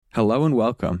Hello and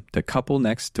welcome to Couple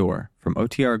Next Door from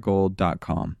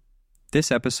OTRGold.com. This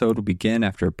episode will begin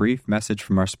after a brief message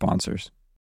from our sponsors.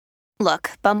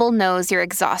 Look, Bumble knows you're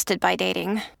exhausted by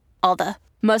dating. All the,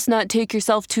 must not take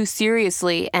yourself too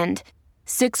seriously, and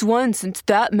 6'1" since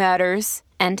that matters,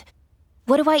 and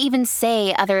what do I even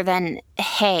say other than,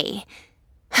 hey?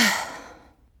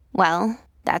 Well,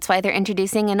 that's why they're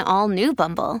introducing an all-new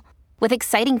Bumble, with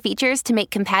exciting features to make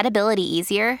compatibility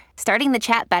easier, starting the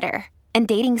chat better, and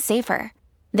dating safer.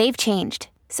 They've changed,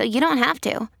 so you don't have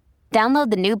to. Download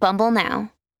the new Bumble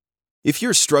now. If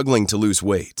you're struggling to lose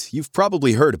weight, you've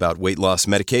probably heard about weight loss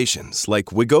medications like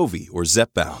Wegovy or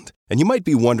Zepbound, and you might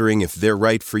be wondering if they're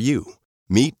right for you.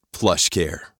 Meet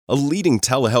PlushCare, a leading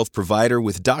telehealth provider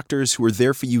with doctors who are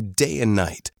there for you day and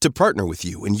night to partner with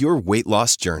you in your weight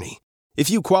loss journey. If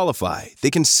you qualify,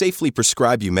 they can safely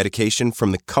prescribe you medication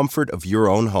from the comfort of your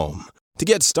own home. To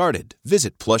get started,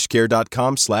 visit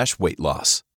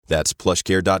plushcare.com/weight-loss. That's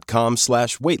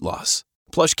plushcare.com/weight-loss.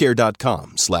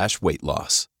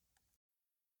 plushcare.com/weight-loss.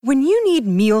 When you need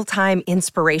mealtime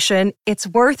inspiration, it's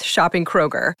worth shopping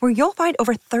Kroger, where you'll find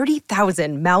over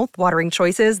 30,000 mouth-watering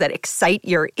choices that excite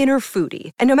your inner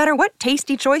foodie. And no matter what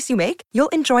tasty choice you make, you'll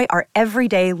enjoy our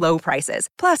everyday low prices,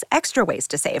 plus extra ways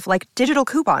to save, like digital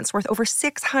coupons worth over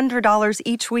 $600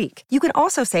 each week. You can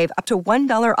also save up to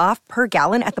 $1 off per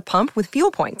gallon at the pump with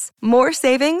fuel points. More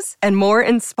savings and more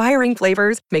inspiring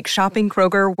flavors make shopping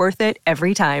Kroger worth it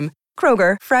every time.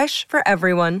 Kroger, fresh for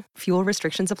everyone. Fuel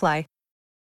restrictions apply.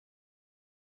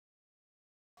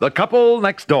 The Couple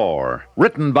Next Door,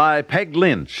 written by Peg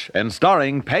Lynch and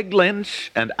starring Peg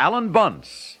Lynch and Alan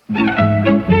Bunce.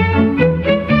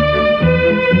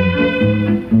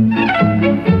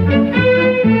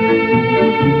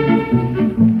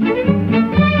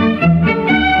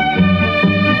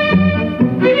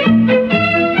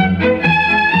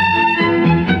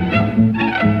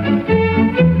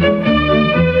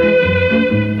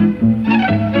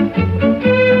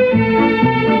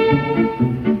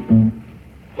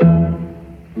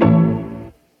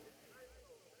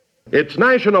 It's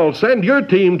National Send Your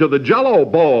Team to the Jell-O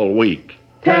Bowl week.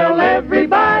 Tell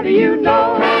everybody you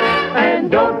know,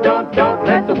 and don't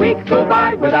let the week go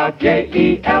by without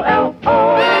Jell-O.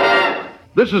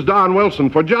 This is Don Wilson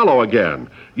for Jell-O again.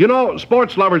 You know,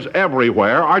 sports lovers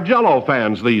everywhere are Jell-O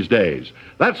fans these days.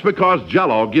 That's because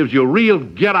Jell-O gives you real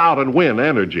get-out-and-win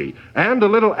energy and a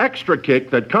little extra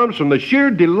kick that comes from the sheer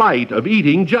delight of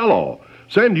eating Jell-O.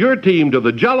 Send your team to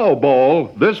the Jell-O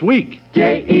Bowl this week.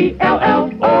 Jell-O.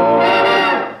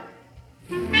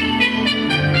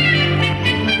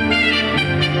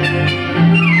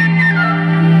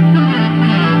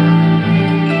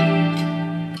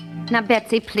 Now,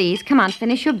 Betsy, please, come on,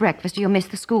 finish your breakfast or you'll miss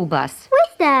the school bus. Where's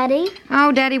Daddy?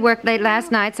 Oh, Daddy worked late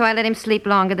last night, so I let him sleep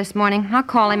longer this morning. I'll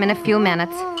call him in a few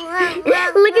minutes.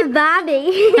 Look at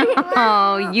Bobby.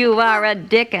 Oh, you are a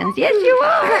Dickens. Yes, you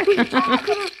are.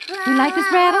 You like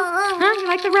this rattle? Huh? You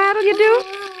like the rattle, you do?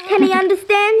 Can he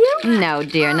understand you? No,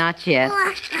 dear, not yet.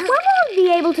 When will he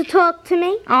be able to talk to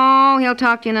me? Oh, he'll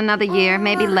talk to you in another year,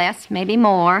 maybe less, maybe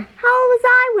more. How old was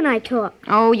I when I talked?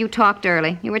 Oh, you talked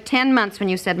early. You were 10 months when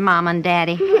you said Mama and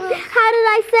Daddy. How did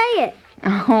I say it?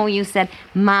 Oh, you said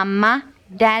Mama,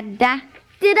 Dada.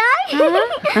 Did I?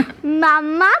 Uh-huh.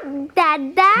 Mama,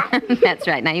 Dada. That's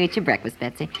right. Now you eat your breakfast,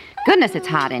 Betsy. Goodness, it's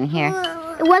hot in here.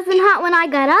 It wasn't hot when I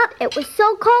got up. It was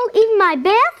so cold, even my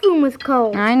bathroom was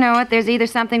cold. I know it. There's either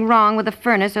something wrong with the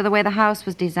furnace or the way the house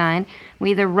was designed. We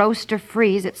either roast or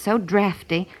freeze. It's so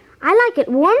drafty. I like it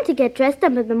warm to get dressed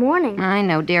up in the morning. I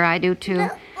know, dear. I do, too.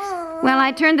 Well,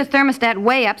 I turned the thermostat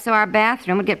way up so our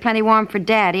bathroom would get plenty warm for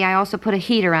Daddy. I also put a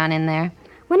heater on in there.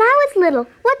 When I was little,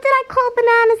 what did I call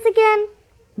bananas again?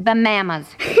 Bananas.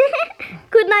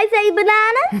 Couldn't I say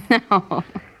bananas? No.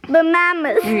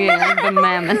 Bananas. Yeah,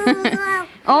 bananas.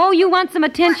 Oh, you want some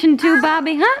attention too,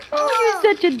 Bobby, huh? Oh, you're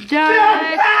such a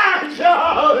darling.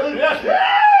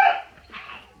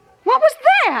 What was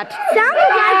that? Sounded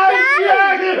like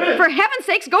that. For heaven's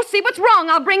sakes, go see what's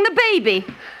wrong. I'll bring the baby.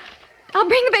 Go on,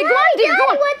 dear. Go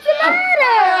on. What's the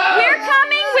matter? We're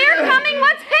coming.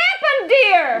 What's happened,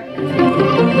 dear?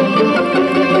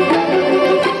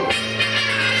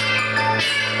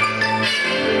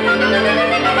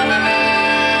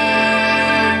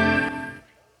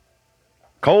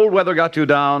 Cold weather got you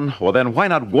down? Well, then why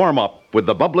not warm up with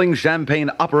the bubbling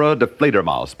champagne opera De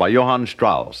Fledermaus by Johann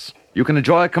Strauss? You can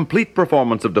enjoy a complete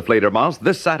performance of De Fledermaus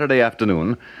this Saturday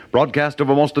afternoon, broadcast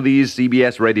over most of these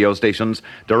CBS radio stations,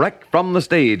 direct from the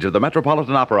stage of the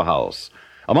Metropolitan Opera House.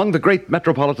 Among the great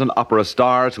Metropolitan Opera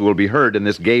stars who will be heard in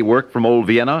this gay work from Old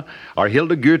Vienna are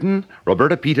Hilda Gürten,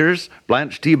 Roberta Peters,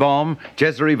 Blanche T-Baum,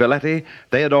 Cesare Velletti,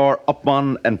 Theodor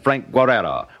Uppmann, and Frank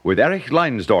Guerrera, with Erich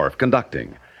Leinsdorf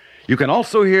conducting. You can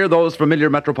also hear those familiar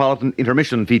Metropolitan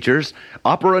intermission features,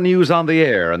 Opera News on the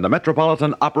Air, and the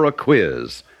Metropolitan Opera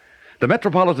Quiz. The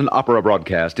Metropolitan Opera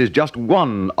broadcast is just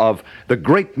one of the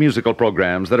great musical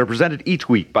programs that are presented each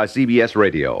week by CBS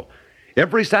Radio.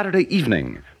 Every Saturday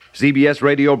evening, CBS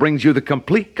Radio brings you the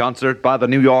complete concert by the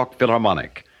New York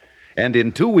Philharmonic. And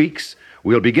in 2 weeks,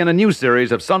 we'll begin a new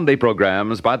series of Sunday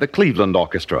programs by the Cleveland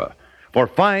Orchestra. For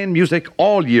fine music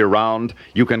all year round,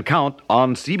 you can count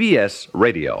on CBS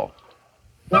Radio.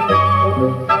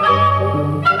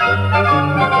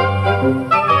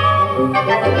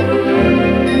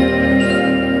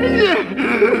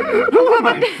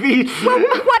 My feet. Well,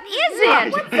 what is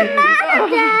it? What's the matter,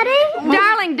 Daddy?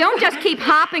 Darling, don't just keep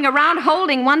hopping around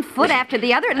holding one foot after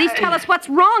the other. At least tell us what's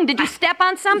wrong. Did you step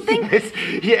on something?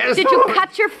 Yes. Did you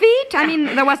cut your feet? I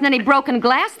mean, there wasn't any broken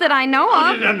glass that I know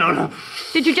of. No.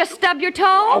 Did you just stub your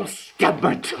toe? Oh, stub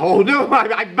my toe. No,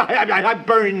 I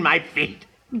burned my feet.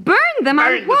 Burn them?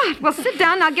 On what? Well, sit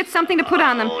down and I'll get something to put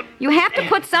on them. You have to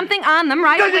put something on them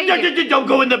right away. Don't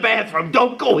go in the bathroom.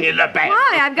 Don't go in the bathroom.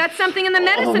 Why? I've got something in the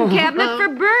medicine cabinet for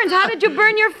burns. How did you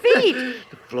burn your feet?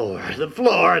 The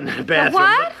floor in the bathroom.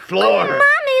 what? The floor.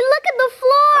 Mommy, look at the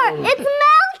floor. It's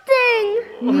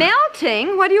melting.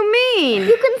 Melting? What do you mean?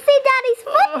 You can see Daddy's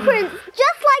footprints,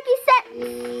 just like he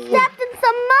stepped in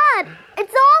some mud.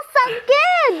 It's all sunk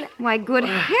in. Why, good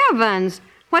heavens.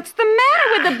 What's the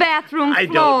matter with the bathroom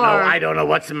floor? I don't know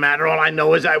what's the matter. All I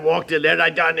know is I walked in there and I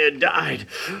down there died.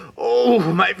 Oh,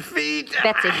 my feet.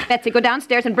 Betsy, go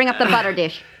downstairs and bring up the butter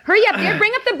dish. Hurry up, dear.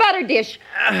 Bring up the butter dish.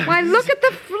 Why, look at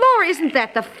the floor. Isn't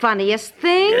that the funniest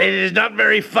thing? It is not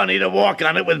very funny to walk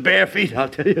on it with bare feet, I'll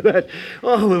tell you that.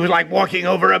 Oh, it was like walking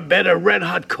over a bed of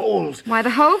red-hot coals. Why, the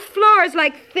whole floor is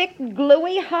like thick,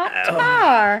 gluey, hot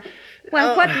tar.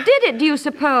 Well, what did it, do you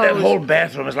suppose? That whole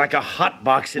bathroom is like a hot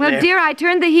box in there. Well, dear, I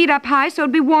turned the heat up high so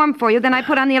it'd be warm for you. Then I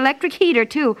put on the electric heater,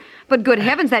 too. But good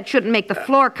heavens, that shouldn't make the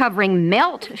floor covering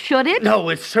melt, should it? No,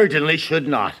 it certainly should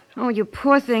not. Oh, you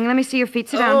poor thing. Let me see your feet.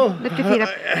 Sit down. Lift your feet up.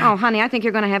 Oh, honey, I think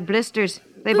you're going to have blisters.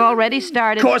 They've already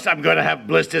started. Of course I'm going to have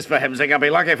blisters, for heaven's sake. I'll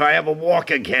be lucky if I ever walk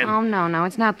again. Oh, no,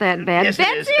 it's not that bad. Yes,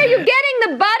 Betsy, it is. are you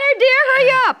getting the butter, dear? Hurry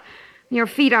up. Your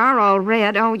feet are all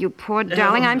red. Oh, you poor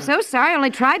darling. I'm so sorry. I only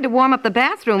tried to warm up the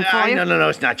bathroom for you. No,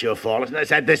 it's not your fault.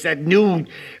 It's that new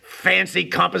fancy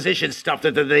composition stuff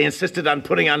that they insisted on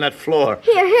putting on that floor.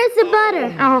 Here's the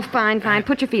butter. Oh, fine.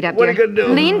 Put your feet up, What dear. are you gonna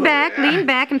do? Lean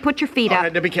back and put your feet All up.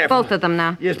 right, now be careful. Both of them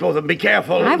now. Yes, both of them. Be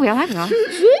careful. I will.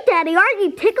 Gee, Daddy, aren't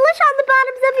you ticklish on the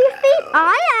bottoms of your feet?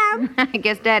 I am. I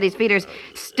guess Daddy's feet are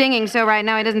stinging so right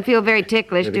now he doesn't feel very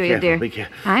ticklish, Be do you, careful, dear? be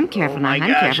careful. I'm careful Oh, now. my I'm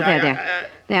gosh, careful. There.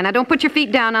 There, now don't put your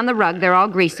feet down on the rug. They're all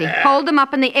greasy. Hold them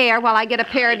up in the air while I get a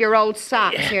pair of your old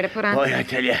socks here to put on. Boy, I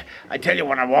tell you,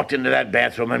 when I walked into that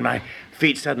bathroom and my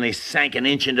feet suddenly sank an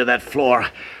inch into that floor.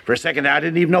 For a second there, I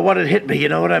didn't even know what had hit me, you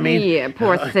know what I mean? Yeah,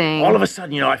 poor thing. All of a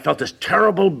sudden, I felt this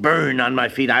terrible burn on my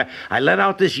feet. I let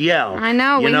out this yell. I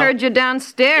know. We heard you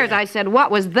downstairs. I said, what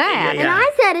was that? And I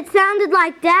said it sounded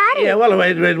like Daddy. Yeah, well,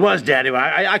 it was Daddy.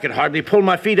 I could hardly pull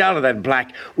my feet out of that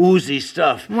black, oozy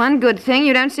stuff. One good thing,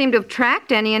 you don't seem to have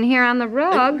tracked any in here on the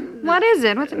rug. What is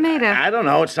it? What's it made of? I don't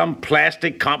know. It's some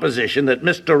plastic composition that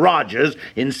Mr. Rogers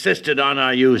insisted on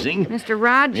our using. Mr.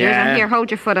 Rogers? Yeah. Here, hold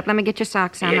your foot up. Let me get your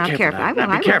socks on. Yeah, Now, careful. I will.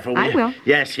 Be careful. I will.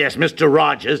 Yes, Mr.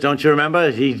 Rogers. Don't you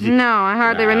remember? No, I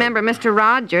hardly remember Mr.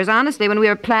 Rogers. Honestly, when we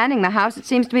were planning the house, it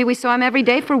seems to me we saw him every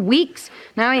day for weeks.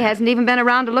 Now he hasn't even been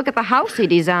around to look at the house he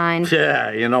designed.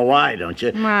 Yeah, you know why, don't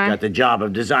you? Why? Got the job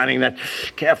of designing that.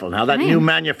 Careful now, that new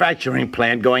manufacturing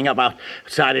plant going up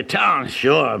outside of town.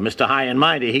 Sure, Mr. High and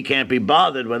Mighty, he can't be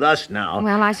bothered with us now.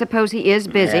 Well, I suppose he is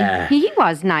busy. Yeah. He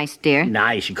was nice, dear.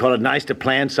 Nice. You call it nice to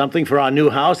plan something for our new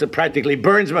house that practically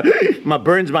burns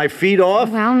my feet off?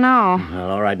 Well, no.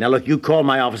 Well, all right. Now, look, you call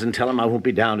my office and tell him I won't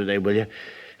be down today, will you?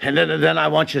 And then I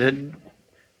want you to...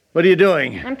 What are you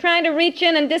doing? I'm trying to reach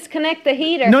in and disconnect the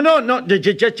heater. No.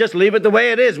 Just leave it the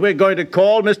way it is. We're going to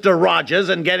call Mr. Rogers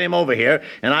and get him over here.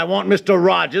 And I want Mr.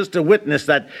 Rogers to witness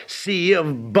that sea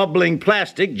of bubbling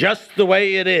plastic just the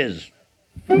way it is.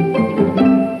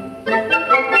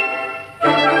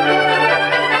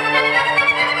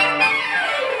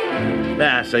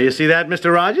 So you see that,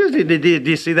 Mr. Rogers? Did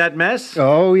you see that mess?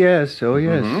 Oh, yes, oh,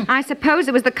 yes. I suppose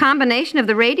it was the combination of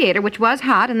the radiator, which was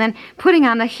hot, and then putting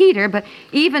on the heater, but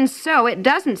even so, it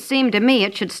doesn't seem to me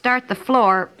it should start the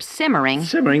floor simmering.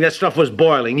 Simmering? That stuff was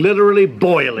boiling, literally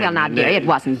boiling. Well, now, dear, it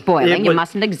wasn't boiling. You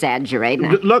mustn't exaggerate.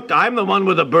 Now. Look, I'm the one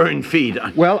with the burned feet.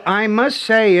 Well, I must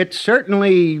say it's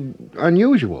certainly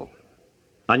unusual.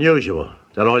 Unusual.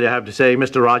 Is that all you have to say,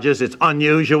 Mr. Rogers? It's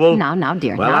unusual? Now,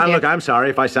 dear. Well, dear. Look, I'm sorry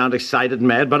if I sound excited and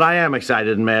mad, but I am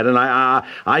excited and mad, and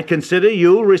I consider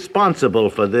you responsible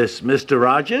for this, Mr.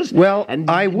 Rogers. Well, and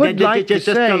I would like to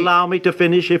say... Just allow me to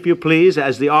finish, if you please.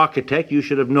 As the architect, you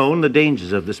should have known the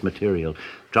dangers of this material.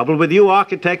 Trouble with you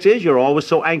architects is you're always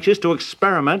so anxious to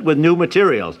experiment with new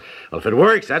materials. Well, if it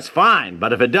works, that's fine.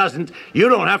 But if it doesn't, you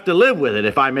don't have to live with it,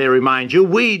 if I may remind you.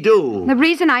 We do. The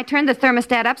reason I turned the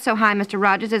thermostat up so high, Mr.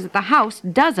 Rogers, is that the house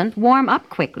doesn't warm up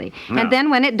quickly. No. And then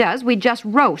when it does, we just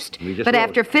roast.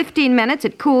 After 15 minutes,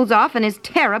 it cools off and is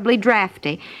terribly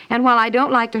drafty. And while I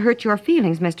don't like to hurt your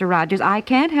feelings, Mr. Rogers, I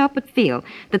can't help but feel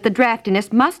that the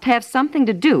draftiness must have something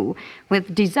to do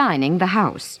with designing the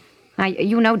house. Now,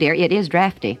 you know, dear, it is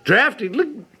drafty. Drafty? Look,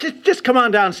 just come on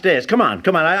downstairs. Come on.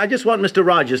 I just want Mr.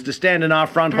 Rogers to stand in our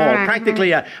front hall.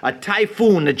 Practically a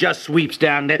typhoon that just sweeps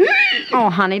down there.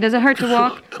 Oh, honey, does it hurt to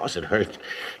walk? Of course it hurts.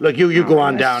 Look, you go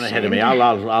on down ahead of me.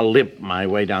 I'll limp my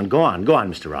way down. Go on,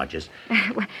 Mr. Rogers.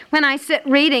 When I sit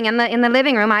reading in the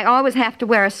living room, I always have to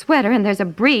wear a sweater, and there's a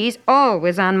breeze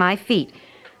always on my feet.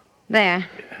 There.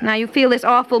 Now, you feel this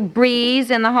awful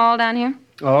breeze in the hall down here?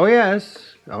 Oh,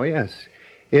 yes.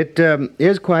 It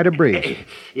is quite a breeze.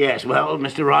 Yes, well,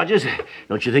 Mr. Rogers,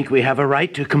 don't you think we have a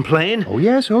right to complain? Oh,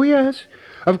 yes.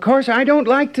 Of course, I don't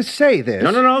like to say this.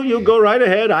 No, you go right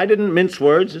ahead. I didn't mince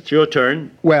words. It's your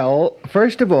turn. Well,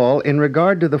 first of all, in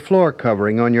regard to the floor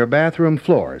covering on your bathroom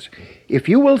floors, if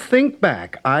you will think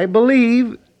back, I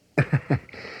believe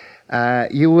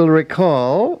you will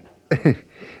recall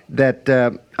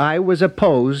that I was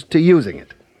opposed to using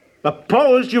it.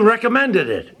 Opposed? You recommended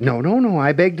it. No,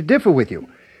 I beg to differ with you.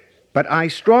 But I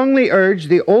strongly urge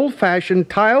the old-fashioned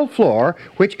tile floor,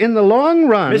 which in the long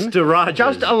run... Mr. Rogers...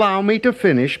 Just allow me to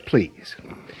finish, please.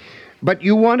 But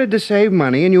you wanted to save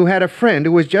money, and you had a friend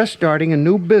who was just starting a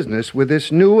new business with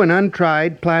this new and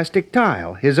untried plastic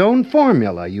tile. His own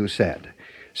formula, you said.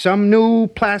 Some new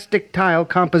plastic tile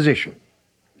composition.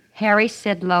 Harry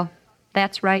Sidlow.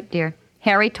 That's right, dear.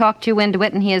 Harry talked you into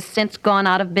it, and he has since gone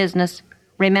out of business.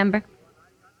 Remember?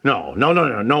 No.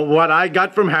 What I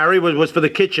got from Harry was for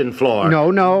the kitchen floor.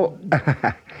 No.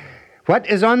 What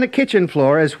is on the kitchen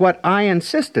floor is what I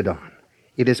insisted on.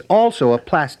 It is also a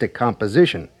plastic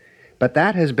composition. But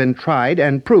that has been tried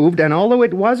and proved, and although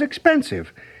it was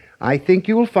expensive, I think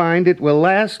you'll find it will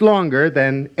last longer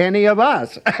than any of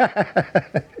us.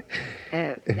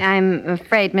 I'm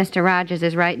afraid Mr. Rogers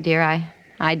is right, dear.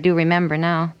 I do remember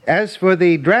now. As for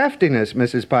the draftiness,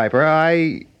 Mrs. Piper,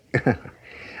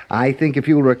 I think if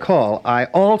you'll recall, I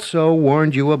also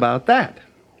warned you about that.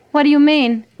 What do you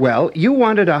mean? Well, you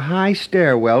wanted a high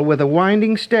stairwell with a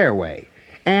winding stairway.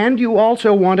 And you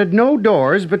also wanted no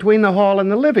doors between the hall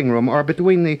and the living room or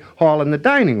between the hall and the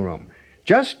dining room.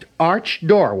 Just arched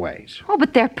doorways. Oh,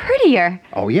 but they're prettier.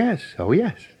 Oh, yes.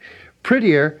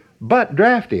 Prettier, but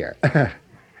draftier.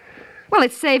 Well,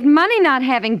 it saved money not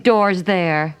having doors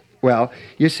there. Well,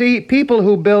 you see, people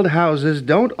who build houses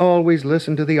don't always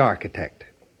listen to the architect.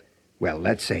 Well,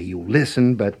 let's say you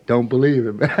listen, but don't believe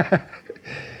him.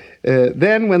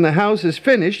 Then, when the house is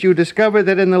finished, you discover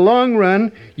that in the long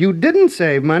run, you didn't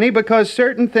save money because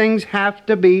certain things have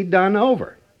to be done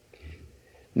over.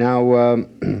 Now,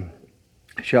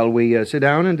 shall we sit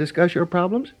down and discuss your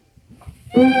problems?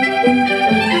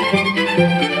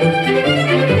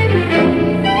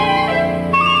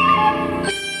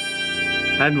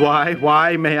 And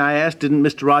why, may I ask, didn't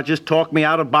Mr. Rogers talk me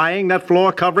out of buying that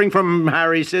floor covering from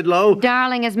Harry Sidlow?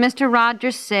 Darling, as Mr.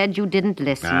 Rogers said, you didn't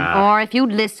listen. Or if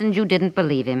you'd listened, you didn't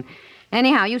believe him.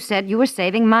 Anyhow, you said you were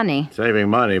saving money. Saving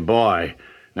money, boy.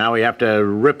 Now we have to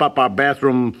rip up our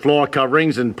bathroom floor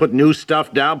coverings and put new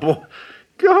stuff down. Boy,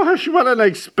 gosh, what an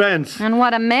expense. And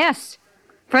what a mess.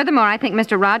 Furthermore, I think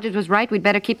Mr. Rogers was right. We'd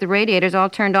better keep the radiators all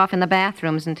turned off in the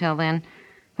bathrooms until then.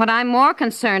 What I'm more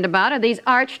concerned about are these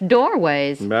arched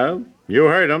doorways. Well, you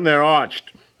heard them. They're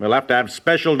arched. We'll have to have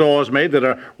special doors made that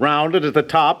are rounded at the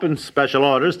top, and special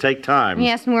orders take time.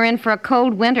 Yes, and we're in for a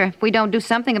cold winter. If we don't do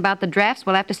something about the drafts,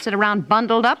 we'll have to sit around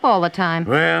bundled up all the time.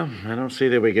 Well, I don't see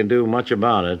that we can do much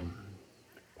about it.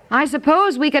 I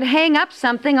suppose we could hang up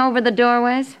something over the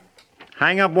doorways.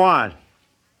 Hang up what?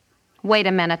 Wait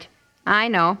a minute. I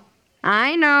know.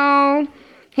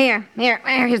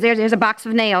 Here's a box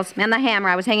of nails and the hammer.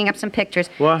 I was hanging up some pictures.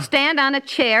 What? Stand on a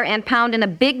chair and pound in a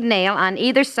big nail on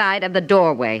either side of the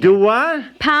doorway. Do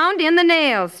what? Pound in the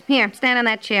nails. Here, stand on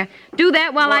that chair. Do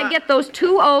that while I get those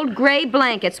 2 old gray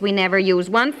blankets we never use,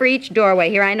 one for each doorway.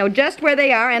 Here, I know just where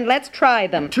they are, and let's try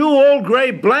them. 2 old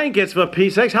gray blankets, for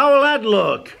Pete's sakes. How will that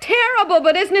look? Terrible,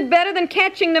 but isn't it better than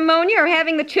catching pneumonia or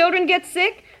having the children get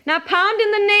sick? Now pound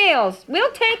in the nails.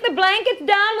 We'll take the blankets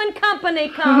down when company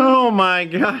comes. Oh, my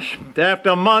gosh.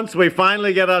 After months, we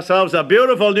finally get ourselves a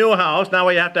beautiful new house. Now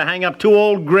we have to hang up 2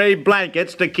 old gray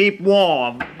blankets to keep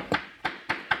warm.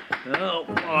 Oh,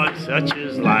 boy, such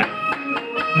is life.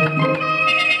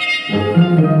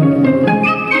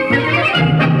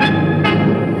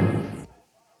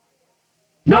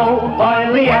 No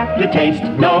oily aftertaste,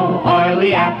 no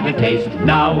oily aftertaste.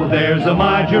 Now there's a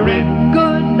margarine.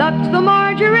 Good luck to the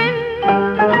margarine.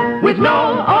 With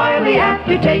no oily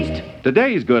aftertaste.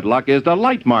 Today's good luck is the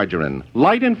light margarine.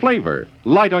 Light in flavor,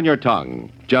 light on your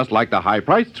tongue. Just like the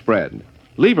high-priced spread.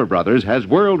 Lever Brothers has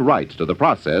world rights to the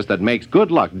process that makes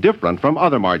good luck different from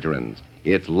other margarines.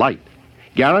 It's light.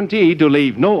 Guaranteed to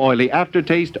leave no oily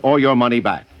aftertaste or your money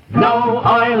back. No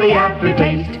oily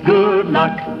aftertaste. Good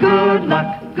luck, good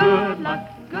luck, good luck,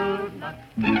 good luck.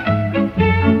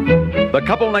 The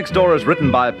Couple Next Door is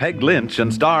written by Peg Lynch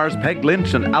and stars Peg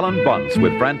Lynch and Alan Bunce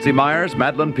with Francie Myers,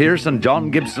 Madeline Pierce, and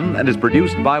John Gibson, and is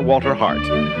produced by Walter Hart.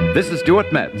 This is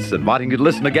Stuart Metz, inviting you to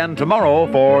listen again tomorrow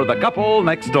for The Couple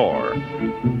Next Door.